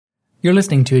You're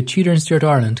listening to a Tudor and Stuart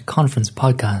Ireland conference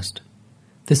podcast.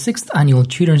 The 6th annual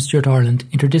Tudor and Stuart Ireland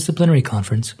Interdisciplinary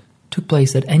Conference took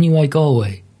place at NUI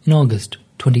Galway in August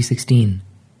 2016.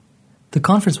 The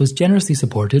conference was generously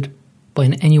supported by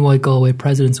an NUI Galway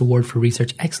President's Award for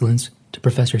Research Excellence to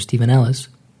Professor Stephen Ellis,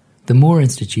 the Moore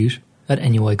Institute at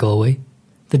NUI Galway,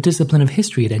 the Discipline of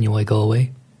History at NUI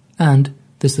Galway, and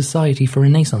the Society for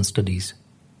Renaissance Studies.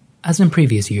 As in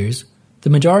previous years, the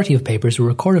majority of papers were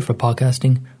recorded for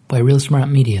podcasting by Real Smart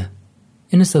Media,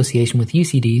 in association with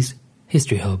UCD's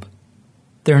History Hub.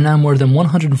 There are now more than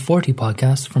 140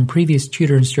 podcasts from previous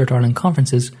Tudor and Stuart Ireland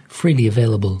conferences freely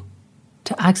available.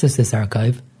 To access this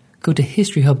archive, go to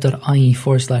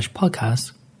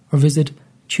historyhub.ie/podcasts or visit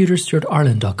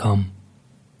tudorstuartireland.com.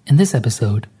 In this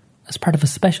episode, as part of a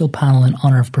special panel in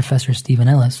honour of Professor Stephen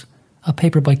Ellis, a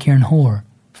paper by Kieran Hoare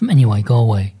from NUI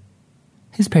Galway.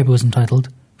 His paper was entitled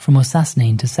From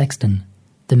Ossassane to Sexton,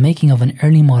 the Making of an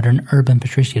Early Modern Urban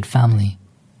Patriciate Family.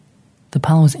 The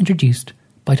panel was introduced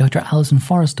by Dr. Alison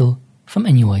Forrestal from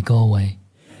NUI Galway.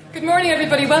 Good morning,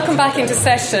 everybody. Welcome back into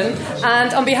session.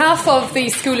 And on behalf of the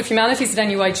School of Humanities at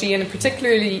NUIG, and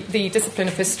particularly the Discipline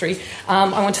of History,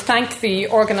 I want to thank the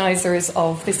organisers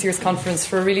of this year's conference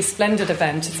for a really splendid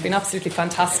event. It's been absolutely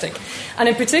fantastic. And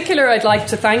in particular, I'd like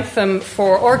to thank them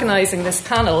for organising this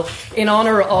panel in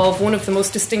honour of one of the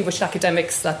most distinguished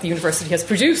academics that the university has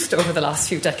produced over the last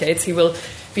few decades. He will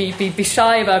be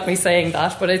shy about me saying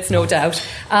that, but it's no doubt.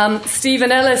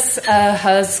 Stephen Ellis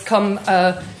has come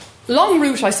long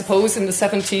route, I suppose, in the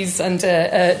 70s and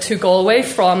to Galway,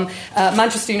 from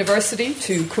Manchester University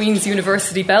to Queen's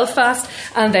University Belfast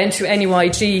and then to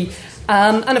NUIG.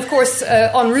 And of course,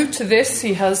 en route to this,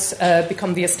 he has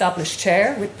become the established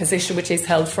chair, position which he's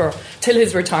held till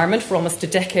his retirement for almost a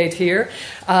decade here.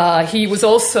 He was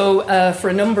also, for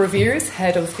a number of years,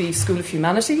 head of the School of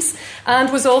Humanities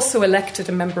and was also elected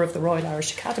a member of the Royal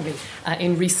Irish Academy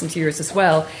in recent years as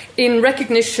well, in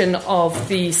recognition of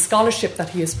the scholarship that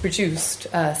he has produced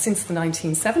since the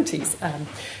 1970s.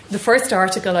 The first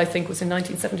article, I think, was in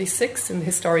 1976 in the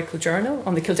Historical Journal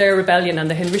on the Kildare Rebellion and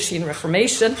the Henrician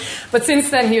Reformation. But since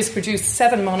then, he has produced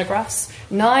 7 monographs,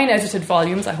 9 edited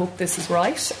volumes, I hope this is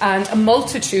right, and a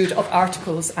multitude of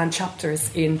articles and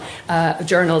chapters in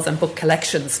journals and book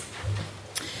collections.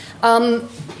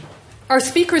 Our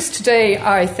speakers today,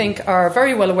 I think, are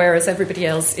very well aware, as everybody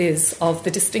else is, of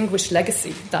the distinguished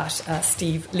legacy that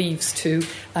Steve leaves to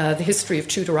the history of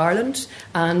Tudor Ireland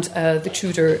and the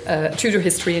Tudor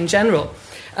history in general.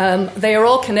 They are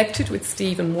all connected with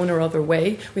Steve in one or other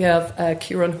way. We have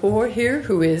Kieran Hoare here,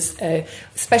 who is a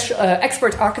special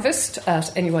expert archivist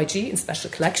at NUIG in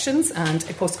special collections and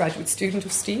a postgraduate student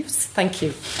of Steve's. Thank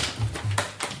you.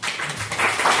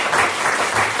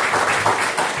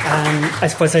 I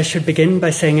suppose I should begin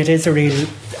by saying it is a real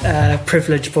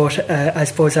privilege, but I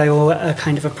suppose I owe a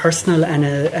kind of a personal and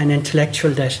an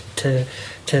intellectual debt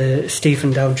to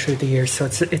Stephen down through the years. So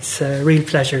it's a real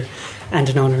pleasure and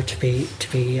an honour to be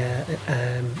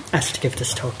asked to give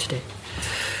this talk today.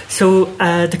 So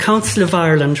the Council of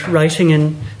Ireland, writing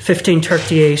in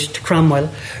 1538 to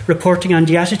Cromwell, reporting on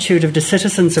the attitude of the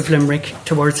citizens of Limerick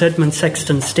towards Edmund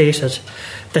Sexton, stated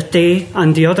that they,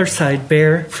 on the other side,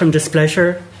 bear from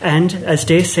displeasure and, as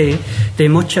they say, they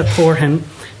much abhor him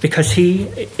because he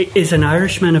is an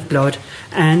Irishman of blood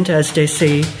and, as they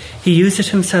say, he useth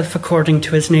himself according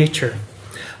to his nature.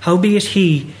 Howbeit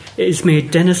he is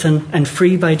made denizen and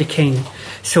free by the king,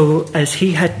 so as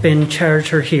he had been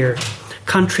charger here,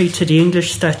 contrary to the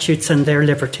English statutes and their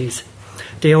liberties.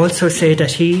 They also say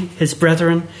that he, his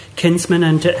brethren, kinsmen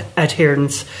and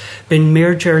adherents, been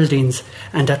mere Geraldines,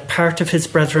 and that part of his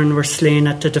brethren were slain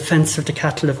at the defence of the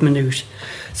cattle of Maynooth,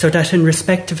 so that in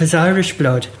respect of his Irish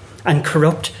blood and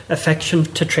corrupt affection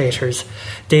to traitors,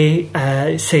 they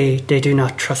say they do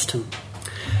not trust him.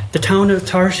 The town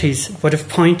authorities would have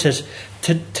pointed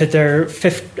to their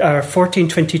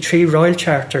 1423 Royal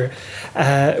Charter,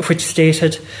 which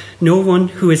stated, "No one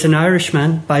who is an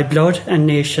Irishman by blood and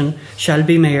nation shall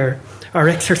be mayor or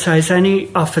exercise any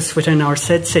office within our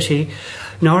said city,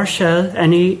 nor shall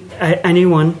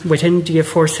anyone within the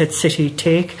aforesaid city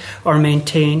take or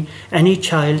maintain any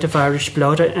child of Irish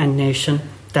blood and nation,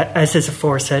 that, as is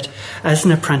aforesaid, as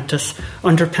an apprentice,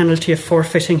 under penalty of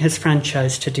forfeiting his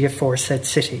franchise to the aforesaid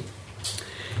city."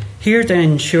 Here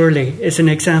then, surely, is an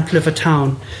example of a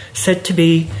town said to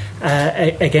be,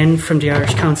 again from the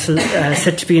Irish Council,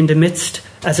 said to be in the midst,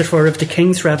 as it were, of the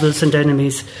king's rebels and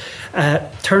enemies,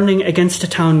 turning against a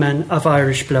townman of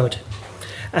Irish blood.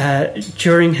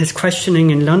 During his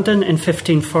questioning in London in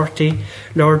 1540,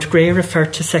 Lord Grey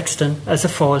referred to Sexton as a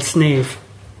false knave.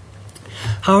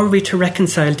 How are we to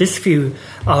reconcile this view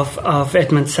of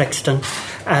Edmund Sexton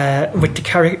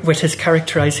with his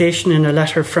characterisation in a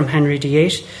letter from Henry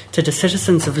VIII to the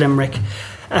citizens of Limerick,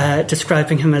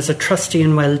 describing him as a trusty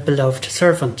and well-beloved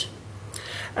servant?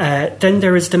 Then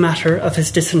there is the matter of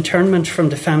his disinterment from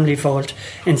the family vault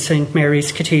in St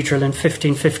Mary's Cathedral in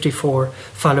 1554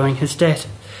 following his death,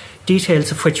 details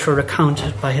of which were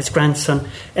recounted by his grandson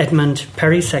Edmund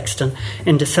Perry Sexton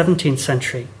in the 17th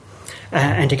century.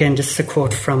 And again, this is a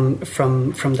quote from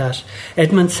that.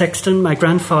 Edmund Sexton, my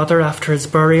grandfather, after his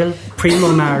burial,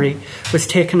 primo mari, was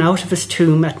taken out of his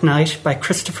tomb at night by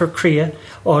Christopher Crea,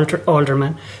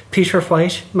 alderman, Peter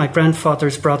White, my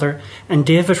grandfather's brother, and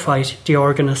David White, the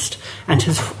organist, and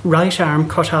his right arm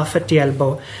cut off at the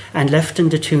elbow and left in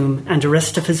the tomb, and the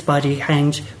rest of his body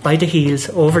hanged by the heels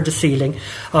over the ceiling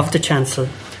of the chancel,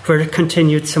 where it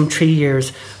continued some 3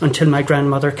 years until my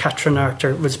grandmother, Catherine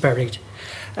Arthur, was buried.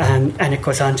 And it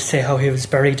goes on to say how he was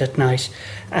buried at night.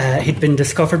 He'd been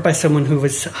discovered by someone who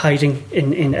was hiding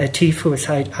in a thief who was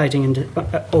hiding in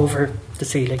over the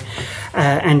ceiling.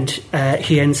 And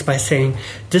he ends by saying,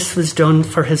 "This was done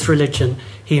for his religion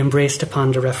he embraced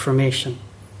upon the Reformation."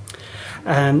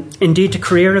 Indeed, the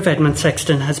career of Edmund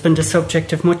Sexton has been the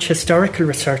subject of much historical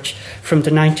research from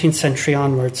the 19th century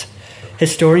onwards.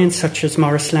 Historians such as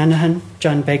Maurice Lenihan,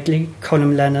 John Begley,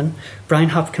 Colm Lennon, Brian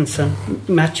Hopkinson,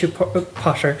 Matthew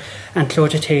Potter and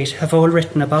Clodagh Tate have all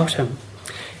written about him.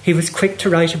 He was quick to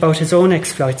write about his own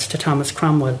exploits to Thomas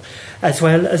Cromwell, as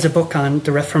well as a book on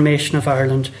the Reformation of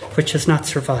Ireland, which has not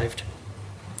survived.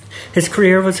 His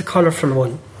career was a colourful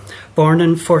one. Born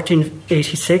in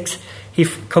 1486, he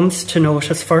comes to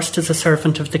notice first as a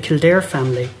servant of the Kildare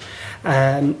family.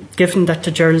 Given that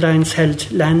the Geraldines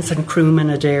held lands and Croom and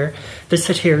Adair,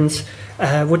 this adherence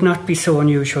would not be so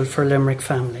unusual for a Limerick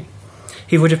family.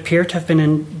 He would appear to have been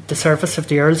in the service of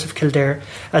the Earls of Kildare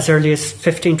as early as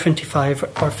 1525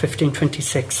 or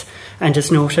 1526, and is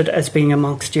noted as being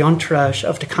amongst the entourage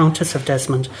of the Countess of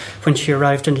Desmond when she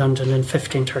arrived in London in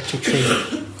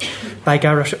 1533. By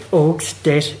Garrett Oak's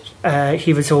date,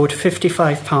 he was owed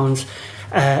 £55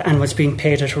 and was being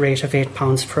paid at a rate of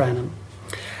 £8 per annum.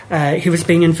 He was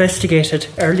being investigated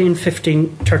early in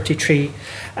 1533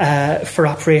 for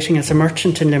operating as a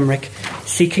merchant in Limerick,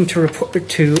 seeking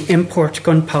to import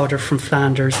gunpowder from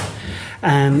Flanders.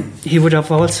 He would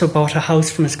have also bought a house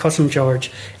from his cousin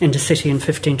George in the city in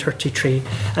 1533,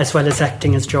 as well as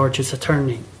acting as George's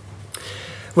attorney.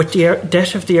 With the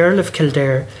death of the Earl of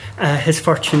Kildare, his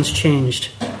fortunes changed.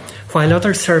 While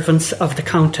other servants of the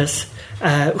Countess,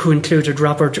 who included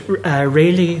Robert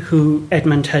Rayleigh, who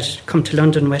Edmund had come to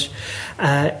London with,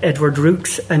 Edward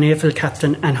Rooks, a naval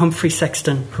captain, and Humphrey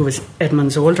Sexton, who was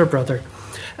Edmund's older brother,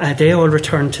 they all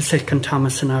returned to Silken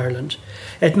Thomas in Ireland.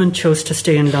 Edmund chose to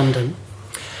stay in London.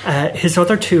 His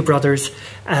other two brothers,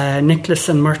 Nicholas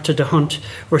and Murtagh de Hunt,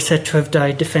 were said to have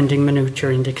died defending Maynooth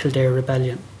during the Kildare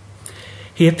Rebellion.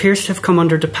 He appears to have come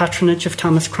under the patronage of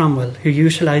Thomas Cromwell, who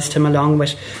utilised him along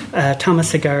with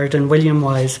Thomas Agard and William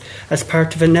Wise as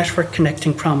part of a network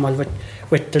connecting Cromwell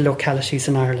with the localities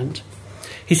in Ireland.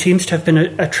 He seems to have been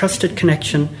a trusted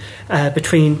connection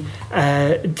between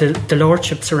the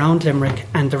lordships around Limerick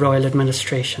and the royal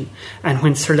administration. And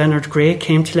when Sir Leonard Grey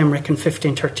came to Limerick in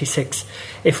 1536,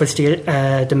 it was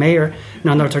the mayor,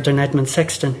 none other than Edmund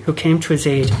Sexton, who came to his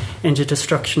aid in the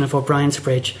destruction of O'Brien's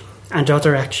Bridge and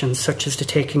other actions such as the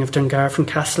taking of Dungarvan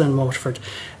Castle in Waterford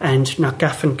and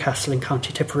Knockgaffin Castle in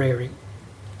County Tipperary.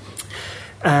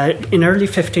 In early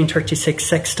 1536,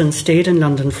 Sexton stayed in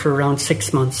London for around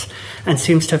 6 months and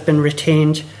seems to have been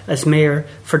retained as mayor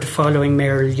for the following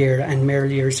mayoral year, and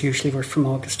mayoral years usually were from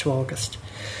August to August.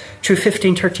 Through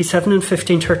 1537 and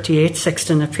 1538,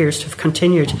 Sexton appears to have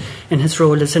continued in his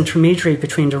role as intermediary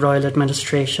between the royal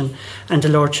administration and the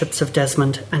lordships of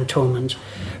Desmond and Thomond,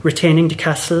 retaining the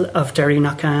castle of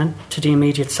Derrynockan to the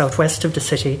immediate southwest of the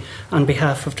city on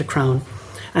behalf of the Crown,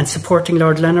 and supporting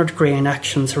Lord Leonard Grey in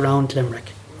actions around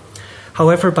Limerick.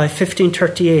 However, by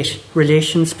 1538,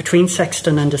 relations between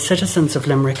Sexton and the citizens of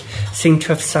Limerick seem to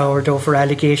have soured over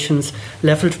allegations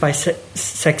levelled by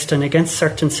Sexton against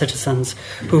certain citizens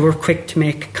who were quick to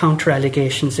make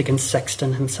counter-allegations against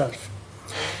Sexton himself.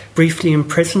 Briefly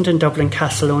imprisoned in Dublin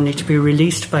Castle only to be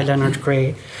released by Leonard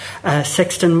Grey,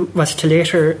 Sexton was to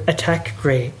later attack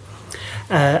Grey.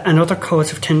 Another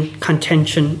cause of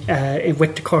contention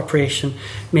with the corporation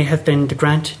may have been the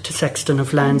grant to Sexton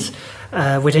of lands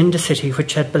within the city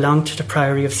which had belonged to the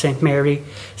Priory of St Mary,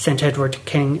 St Edward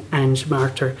King and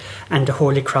Martyr, and the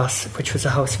Holy Cross, which was a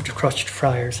house of the crushed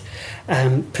friars,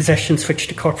 possessions which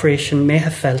the corporation may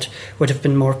have felt would have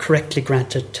been more correctly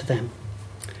granted to them.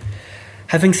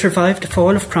 Having survived the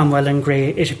fall of Cromwell and Grey,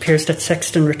 it appears that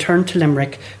Sexton returned to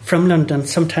Limerick from London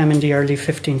sometime in the early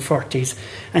 1540s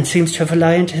and seems to have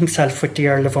allied himself with the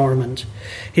Earl of Ormond.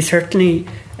 He certainly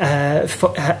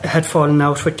had fallen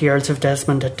out with the Earls of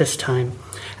Desmond at this time,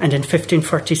 and in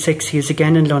 1546 he is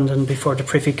again in London before the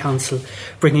Privy Council,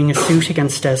 bringing a suit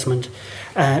against Desmond,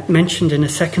 mentioned in a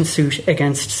second suit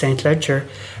against St. Leger,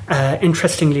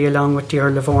 interestingly along with the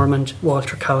Earl of Ormond,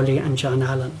 Walter Cowley and John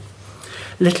Allen.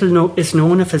 Little is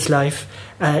known of his life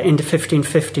in the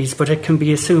 1550s, but it can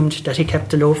be assumed that he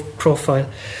kept a low profile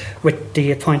with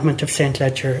the appointment of St.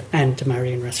 Leger and the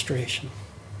Marian Restoration.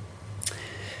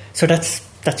 So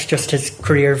that's just his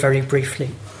career very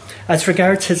briefly. As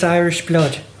regards his Irish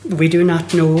blood, we do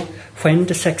not know when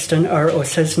the Sexton or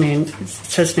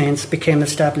O'Cesnanes became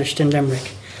established in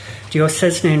Limerick. The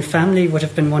O'Cesnane family would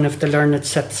have been one of the learned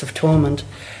septs of Thomond.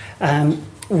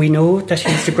 We know that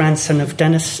he was the grandson of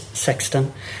Dennis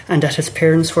Sexton and that his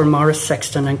parents were Maurice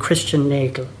Sexton and Christian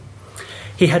Nagle.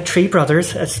 He had 3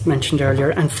 brothers, as mentioned earlier,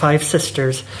 and 5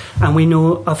 sisters, and we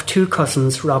know of 2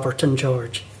 cousins, Robert and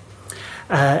George.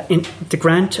 In the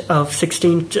grant of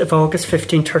 16th of August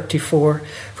 1534,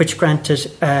 which granted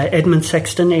Edmund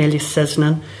Sexton, alias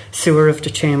Cesnan, Sewer of the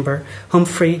Chamber,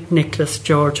 Humphrey, Nicholas,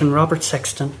 George and Robert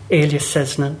Sexton, alias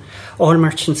Cesnan, all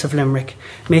merchants of Limerick,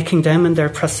 making them and their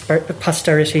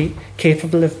posterity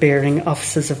capable of bearing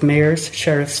offices of mayors,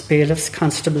 sheriffs, bailiffs,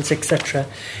 constables, etc.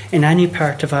 in any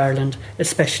part of Ireland,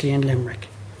 especially in Limerick.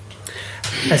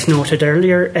 As noted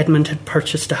earlier, Edmund had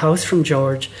purchased a house from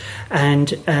George,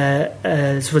 and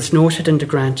as was noted in the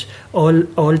grant,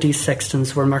 all these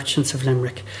sextons were merchants of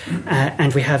Limerick,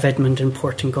 and we have Edmund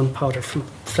importing gunpowder from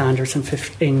Flanders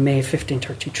in May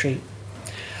 1533.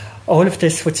 All of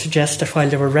this would suggest that while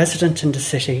they were resident in the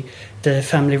city, the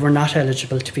family were not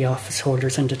eligible to be office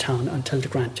holders in the town until the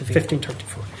grant of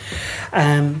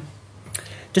 1534.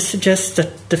 This suggests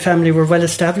that the family were well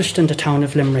established in the town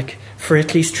of Limerick for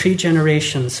at least 3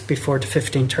 generations before the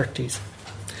 1530s.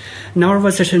 Nor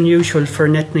was it unusual for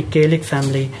an ethnic Gaelic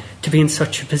family to be in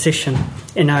such a position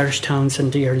in Irish towns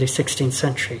in the early 16th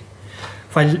century.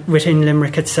 While within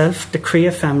Limerick itself, the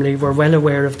Crea family were well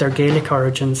aware of their Gaelic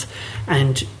origins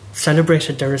and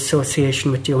celebrated their association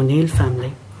with the O'Neill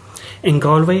family. In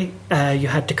Galway, you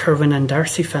had the Kerwin and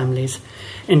Darcy families.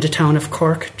 In the town of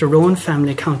Cork, the Rowan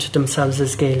family counted themselves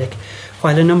as Gaelic,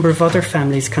 while a number of other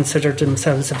families considered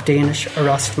themselves of Danish or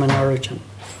Ostman origin.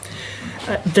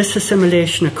 This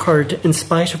assimilation occurred in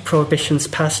spite of prohibitions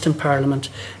passed in Parliament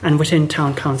and within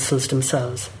town councils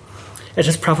themselves. It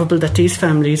is probable that these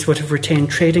families would have retained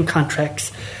trading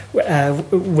contracts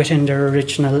within their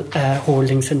original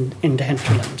holdings in the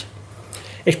hinterland.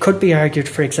 It could be argued,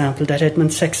 for example, that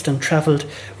Edmund Sexton travelled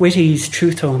with ease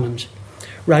through Thomond.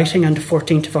 Writing on the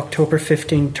 14th of October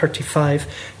 1535,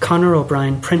 Conor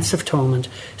O'Brien, Prince of Thomond,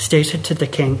 stated to the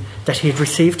King that he had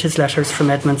received his letters from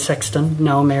Edmund Sexton,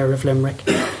 now Mayor of Limerick.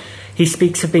 He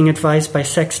speaks of being advised by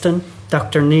Sexton,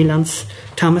 Dr. Nealance,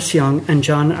 Thomas Young and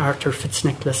John Arthur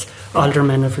Fitznicholas,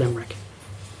 aldermen of Limerick.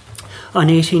 On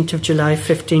 18th of July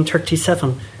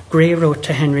 1537, Grey wrote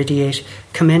to Henry VIII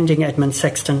commending Edmund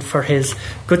Sexton for his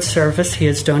good service he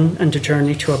has done on the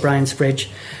journey to O'Brien's Bridge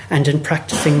and in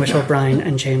practising with O'Brien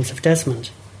and James of Desmond.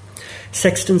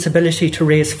 Sexton's ability to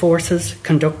raise forces,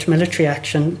 conduct military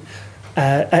actions,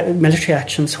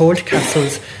 hold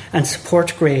castles and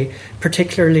support Grey,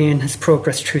 particularly in his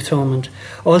progress through Thomond,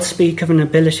 all speak of an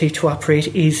ability to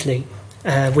operate easily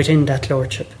within that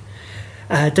lordship.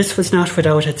 This was not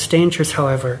without its dangers,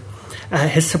 however.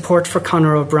 His support for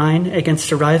Conor O'Brien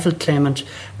against a rival claimant,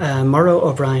 Murrough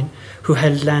O'Brien, who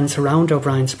held lands around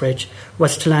O'Brien's Bridge,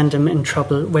 was to land him in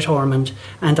trouble with Ormond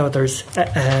and others,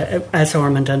 as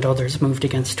Ormond and others moved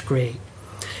against Grey.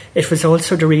 It was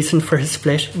also the reason for his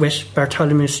split with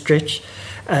Bartholomew Stritch,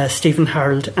 Stephen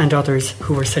Harold and others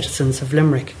who were citizens of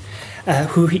Limerick,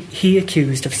 who he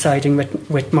accused of siding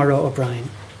with Murrough O'Brien.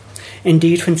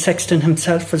 Indeed, when Sexton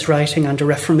himself was writing on the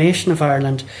Reformation of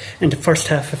Ireland in the first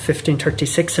half of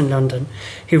 1536 in London,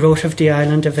 he wrote of the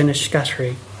island of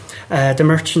Inniscattery, the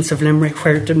merchants of Limerick,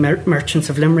 where the merchants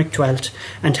of Limerick dwelt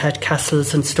and had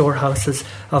castles and storehouses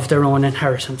of their own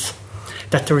inheritance.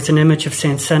 That there was an image of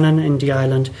St. Senan in the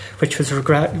island, which was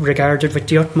regarded with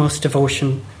the utmost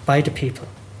devotion by the people.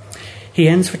 He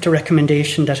ends with the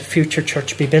recommendation that a future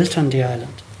church be built on the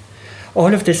island.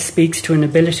 All of this speaks to an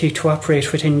ability to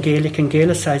operate within Gaelic and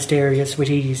Gaelicised areas with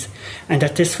ease, and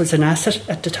that this was an asset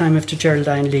at the time of the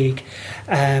Geraldine League,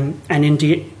 and in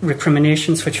the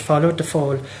recriminations which followed the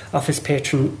fall of his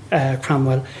patron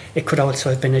Cromwell, it could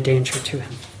also have been a danger to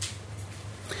him.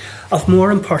 Of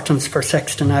more importance for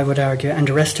Sexton, I would argue, and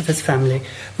the rest of his family,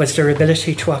 was their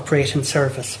ability to operate in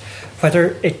service,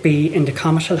 whether it be in the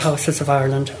comital houses of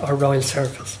Ireland or royal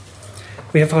service.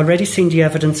 We have already seen the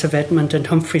evidence of Edmund and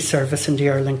Humphrey's service in the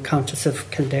Earl and Countess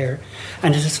of Kildare,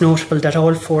 and it is notable that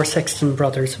all 4 Sexton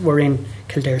brothers were in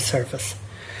Kildare's service.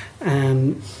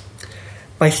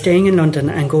 By staying in London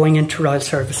and going into royal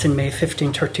service in May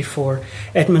 1534,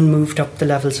 Edmund moved up the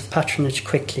levels of patronage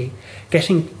quickly,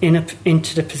 getting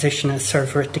into the position as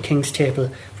server at the King's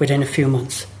table within a few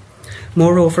months.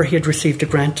 Moreover, he had received a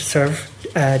grant to serve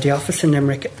the office in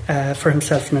Limerick for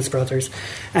himself and his brothers,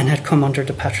 and had come under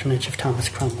the patronage of Thomas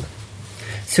Cromwell.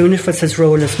 Soon it was his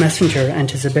role as messenger and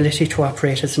his ability to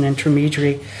operate as an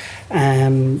intermediary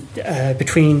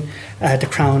between the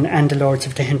Crown and the Lords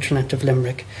of the Hinterland of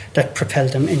Limerick that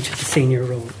propelled him into the senior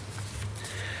role.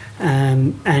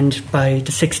 And by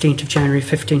the 16th of January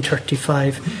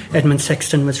 1535, Edmund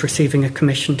Sexton was receiving a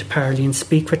commission to parley and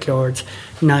speak with lords,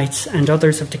 knights and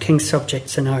others of the King's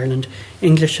subjects in Ireland,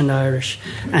 English and Irish,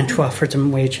 and to offer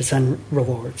them wages and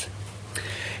rewards.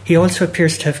 He also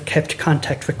appears to have kept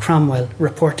contact with Cromwell,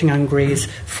 reporting on Grey's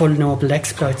full noble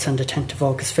exploits on the 10th of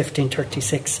August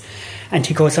 1536, and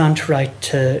he goes on to write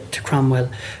to Cromwell,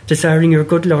 desiring your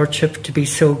good lordship to be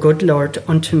so good lord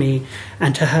unto me,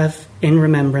 and to have in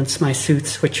remembrance my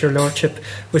suits which your lordship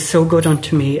was so good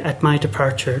unto me at my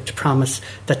departure to promise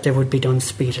that they would be done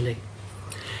speedily.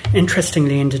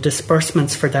 Interestingly, in the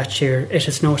disbursements for that year, it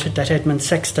is noted that Edmund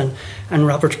Sexton and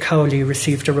Robert Cowley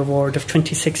received a reward of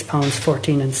 £26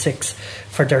 14 6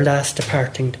 for their last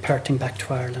departing back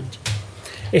to Ireland.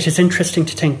 It is interesting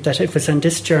to think that it was on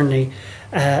this journey,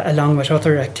 along with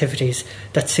other activities,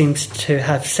 that seems to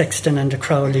have Sexton and the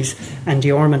Crowleys and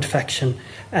the Ormond faction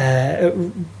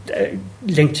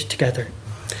linked together.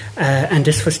 And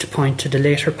this was to point to the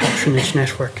later patronage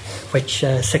network which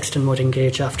Sexton would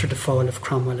engage after the fall of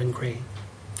Cromwell and Grey.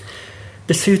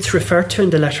 The suits referred to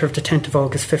in the letter of the 10th of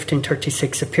August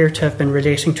 1536 appear to have been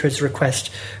relating to his request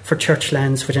for church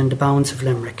lands within the bounds of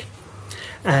Limerick.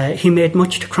 He made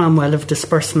much to Cromwell of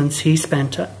disbursements he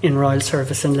spent in royal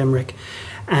service in Limerick,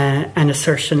 an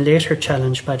assertion later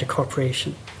challenged by the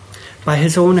corporation. By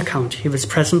his own account, he was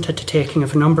present at the taking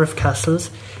of a number of castles.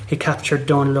 He captured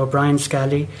Donal O'Brien's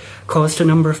galley, caused a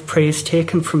number of preys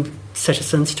taken from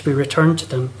citizens to be returned to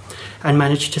them, and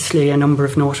managed to slay a number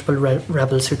of notable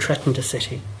rebels who threatened the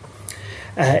city.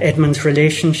 Edmund's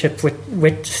relationship with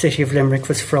the city of Limerick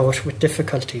was fraught with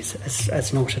difficulties,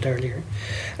 as noted earlier.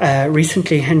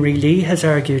 Recently, Henry Lee has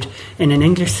argued in an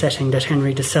English setting that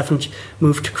Henry VII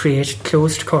moved to create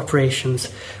closed corporations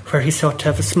where he sought to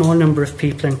have a small number of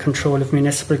people in control of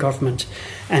municipal government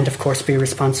and, of course, be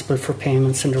responsible for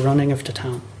payments and the running of the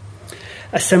town.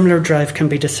 A similar drive can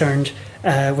be discerned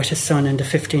with his son in the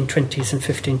 1520s and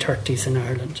 1530s in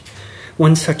Ireland.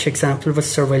 One such example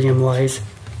was Sir William Wise,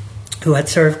 who had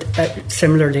served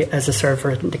similarly as a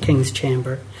server in the King's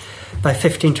Chamber. By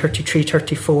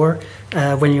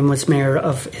 1533-34, William was mayor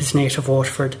of his native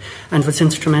Waterford and was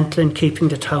instrumental in keeping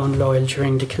the town loyal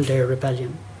during the Kildare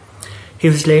Rebellion. He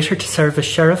was later to serve as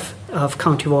Sheriff of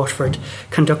County Waterford,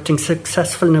 conducting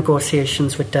successful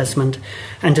negotiations with Desmond,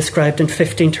 and described in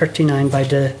 1539 by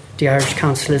the Irish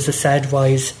Council as a sad,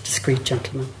 wise, discreet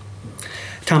gentleman.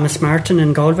 Thomas Martin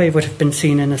in Galway would have been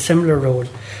seen in a similar role,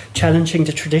 challenging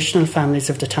the traditional families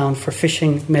of the town for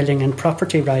fishing, milling and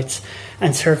property rights,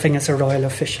 and serving as a royal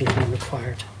official when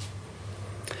required.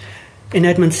 In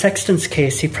Edmund Sexton's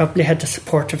case, he probably had the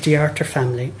support of the Arthur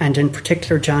family, and in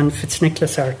particular John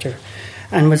Fitznicholas Arthur,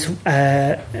 and was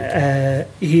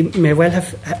he may well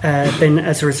have been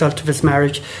as a result of his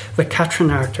marriage with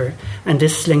Catherine Arthur, and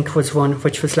this link was one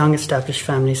which was long established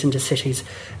families in the cities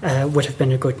would have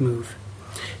been a good move.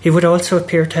 He would also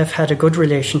appear to have had a good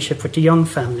relationship with the Young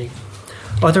family.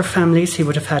 Other families he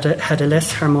would have had a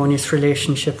less harmonious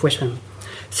relationship with him.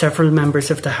 Several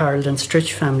members of the Harold and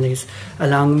Stritch families,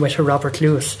 along with Robert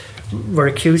Lewis, were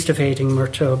accused of aiding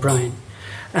Murtagh O'Brien.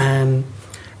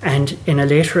 And in a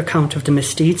later account of the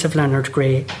misdeeds of Leonard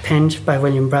Grey, penned by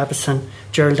William Brabazon,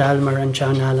 Gerald Almer and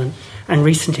John Allen, and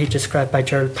recently described by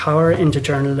Gerald Power in the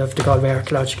Journal of the Galway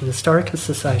Archaeological and Historical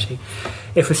Society,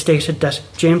 it was stated that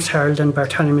James Harold and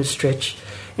Bartholomew Stritch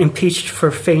impeached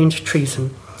for feigned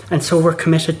treason and so were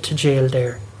committed to jail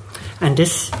there. And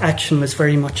this action was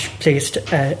very much placed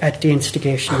at the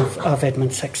instigation of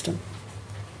Edmund Sexton.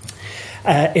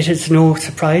 It is no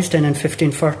surprise then in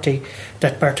 1540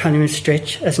 that Bartholomew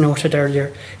Stritch, as noted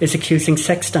earlier, is accusing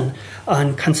Sexton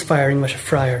on conspiring with a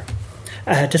friar.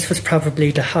 This was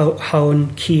probably the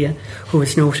Howan Kia, who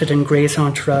was noted in Grey's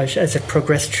entourage as a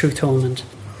progressed truth-omen.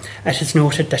 It is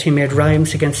noted that he made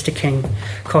rhymes against the king,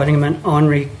 calling him an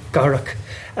Henri Gorach,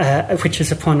 which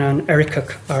is a pun on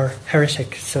Ericach, or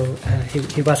heretic. So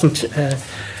he wasn't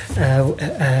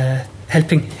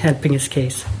helping his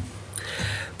case.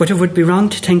 But it would be wrong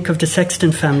to think of the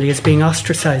Sexton family as being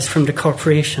ostracised from the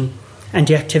corporation and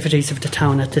the activities of the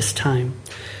town at this time.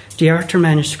 In the Arthur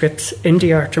manuscripts,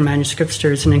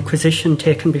 there is an inquisition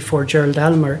taken before Gerald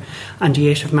Almer on the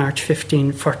 8th of March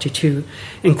 1542,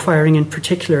 inquiring in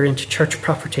particular into church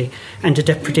property and the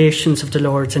depredations of the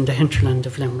lords in the hinterland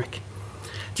of Limerick.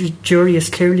 The jury is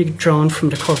clearly drawn from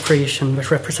the corporation, with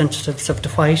representatives of the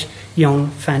White, Young,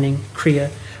 Fanning,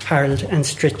 Crea, Harold and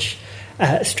Stritch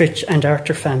and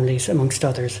Arthur families, amongst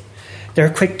others. They are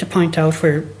quick to point out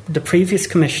where the previous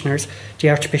commissioners, the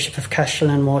Archbishop of Cashel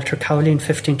and Walter Cowley in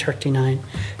 1539,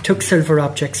 took silver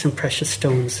objects and precious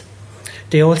stones.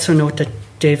 They also note that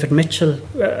David Mitchell,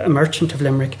 a merchant of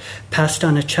Limerick, passed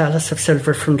on a chalice of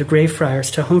silver from the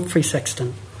Greyfriars to Humphrey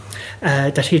Sexton,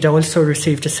 that he'd also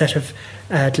received a set of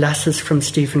glasses from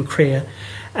Stephen Crea,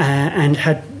 and which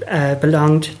had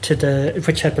belonged to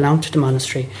the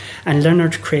monastery, and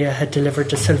Leonard Crea had delivered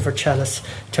the silver chalice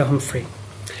to Humphrey.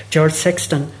 George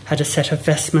Sexton had a set of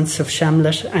vestments of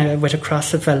shamlet with a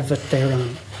cross of velvet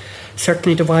thereon.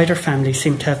 Certainly the wider family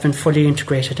seemed to have been fully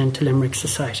integrated into Limerick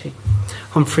society,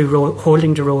 Humphrey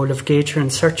holding the role of gauger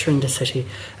and searcher in the city,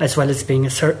 as well as being a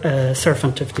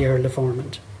servant of the Earl of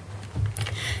Ormond.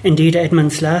 Indeed,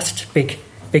 Edmund's last big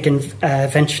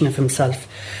invention of himself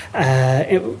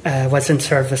was in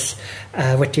service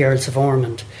with the Earls of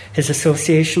Ormond. His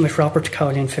association with Robert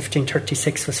Cowley in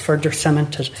 1536 was further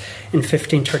cemented in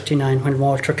 1539 when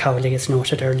Walter Cowley, as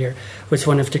noted earlier, was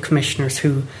one of the commissioners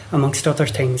who, amongst other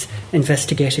things,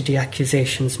 investigated the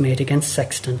accusations made against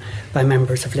Sexton by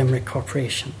members of Limerick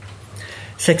Corporation.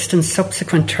 Sexton's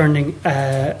subsequent turning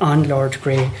on Lord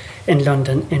Grey in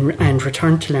London and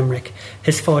return to Limerick,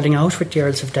 his falling out with the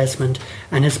Earls of Desmond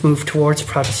and his move towards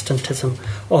Protestantism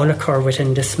all occur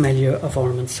within this milieu of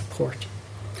Ormond's support.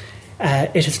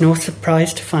 It is no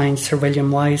surprise to find Sir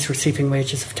William Wise receiving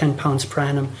wages of £10 per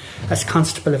annum as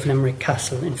Constable of Limerick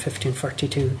Castle in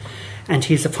 1542, and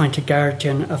he is appointed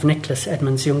guardian of Nicholas,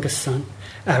 Edmund's eldest son,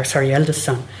 at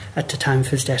the time of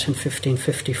his death in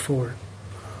 1554.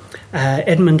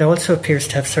 Edmund also appears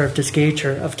to have served as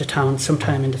gauger of the town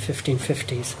sometime in the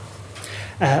 1550s.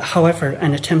 However,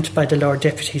 an attempt by the Lord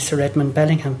Deputy Sir Edmund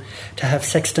Bellingham to have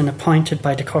Sexton appointed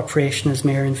by the corporation as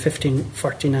mayor in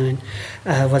 1549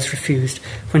 was refused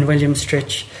when William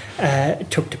Stritch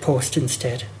took the post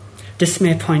instead. This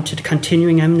may point to the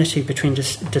continuing enmity between the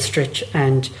Stritch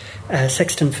and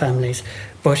Sexton families,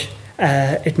 but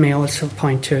it may also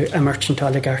point to a merchant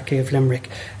oligarchy of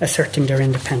Limerick asserting their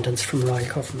independence from royal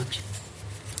government.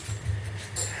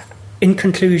 In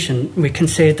conclusion, we can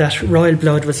say that royal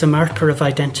blood was a marker of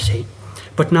identity,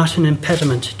 but not an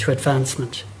impediment to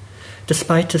advancement.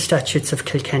 Despite the statutes of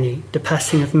Kilkenny, the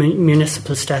passing of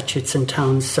municipal statutes in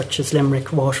towns such as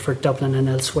Limerick, Waterford, Dublin and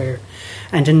elsewhere,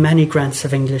 and in many grants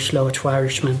of English law to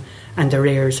Irishmen and their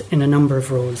heirs in a number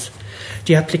of roles,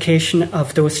 the application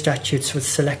of those statutes was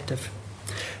selective.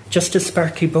 Just as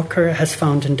Sparky Booker has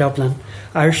found in Dublin,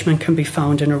 Irishmen can be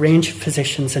found in a range of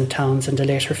positions in towns in the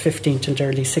later 15th and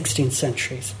early 16th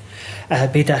centuries,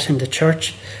 be that in the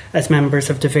church, as members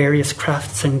of the various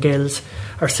crafts and guilds,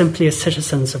 or simply as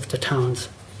citizens of the towns.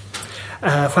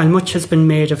 While much has been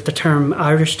made of the term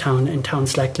Irish town in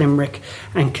towns like Limerick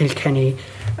and Kilkenny,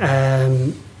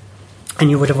 and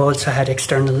you would have also had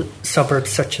external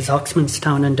suburbs such as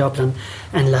Oxmanstown in Dublin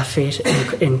and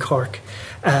Lafayette in Cork,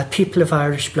 people of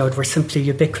Irish blood were simply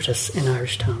ubiquitous in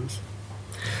Irish towns.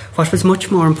 What was much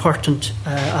more important,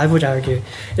 I would argue,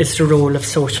 is the role of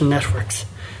social networks.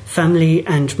 Family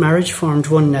and marriage formed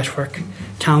one network,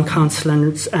 town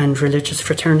councils and religious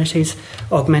fraternities,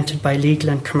 augmented by legal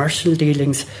and commercial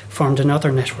dealings, formed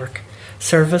another network.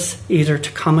 Service, either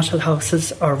to comital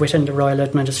houses or within the royal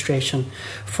administration,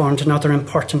 formed another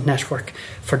important network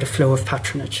for the flow of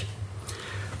patronage.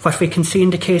 What we can see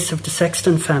in the case of the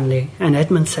Sexton family, and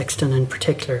Edmund Sexton in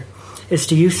particular, is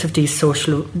the use of these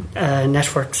social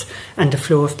networks and the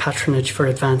flow of patronage for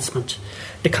advancement,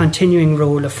 the continuing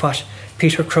role of what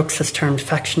Peter Crooks has termed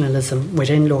factionalism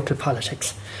within local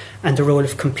politics, and the role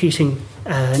of competing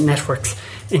networks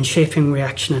in shaping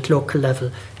reaction at local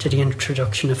level to the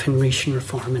introduction of Henrician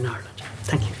reform in Ireland.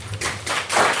 Thank you.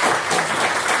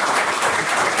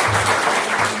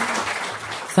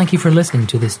 Thank you for listening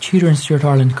to this Tudor and Stuart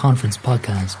Ireland Conference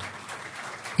podcast.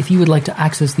 If you would like to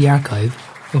access the archive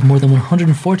of more than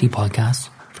 140 podcasts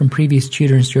from previous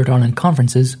Tudor and Stuart Ireland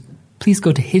conferences, please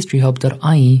go to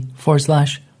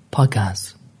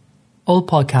historyhub.ie/podcasts. All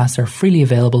podcasts are freely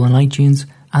available on iTunes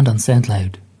and on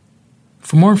SoundCloud.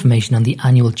 For more information on the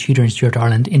annual Tudor and Stuart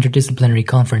Ireland Interdisciplinary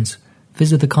Conference,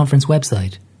 visit the conference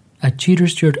website at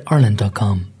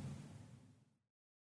tudorstuartireland.com.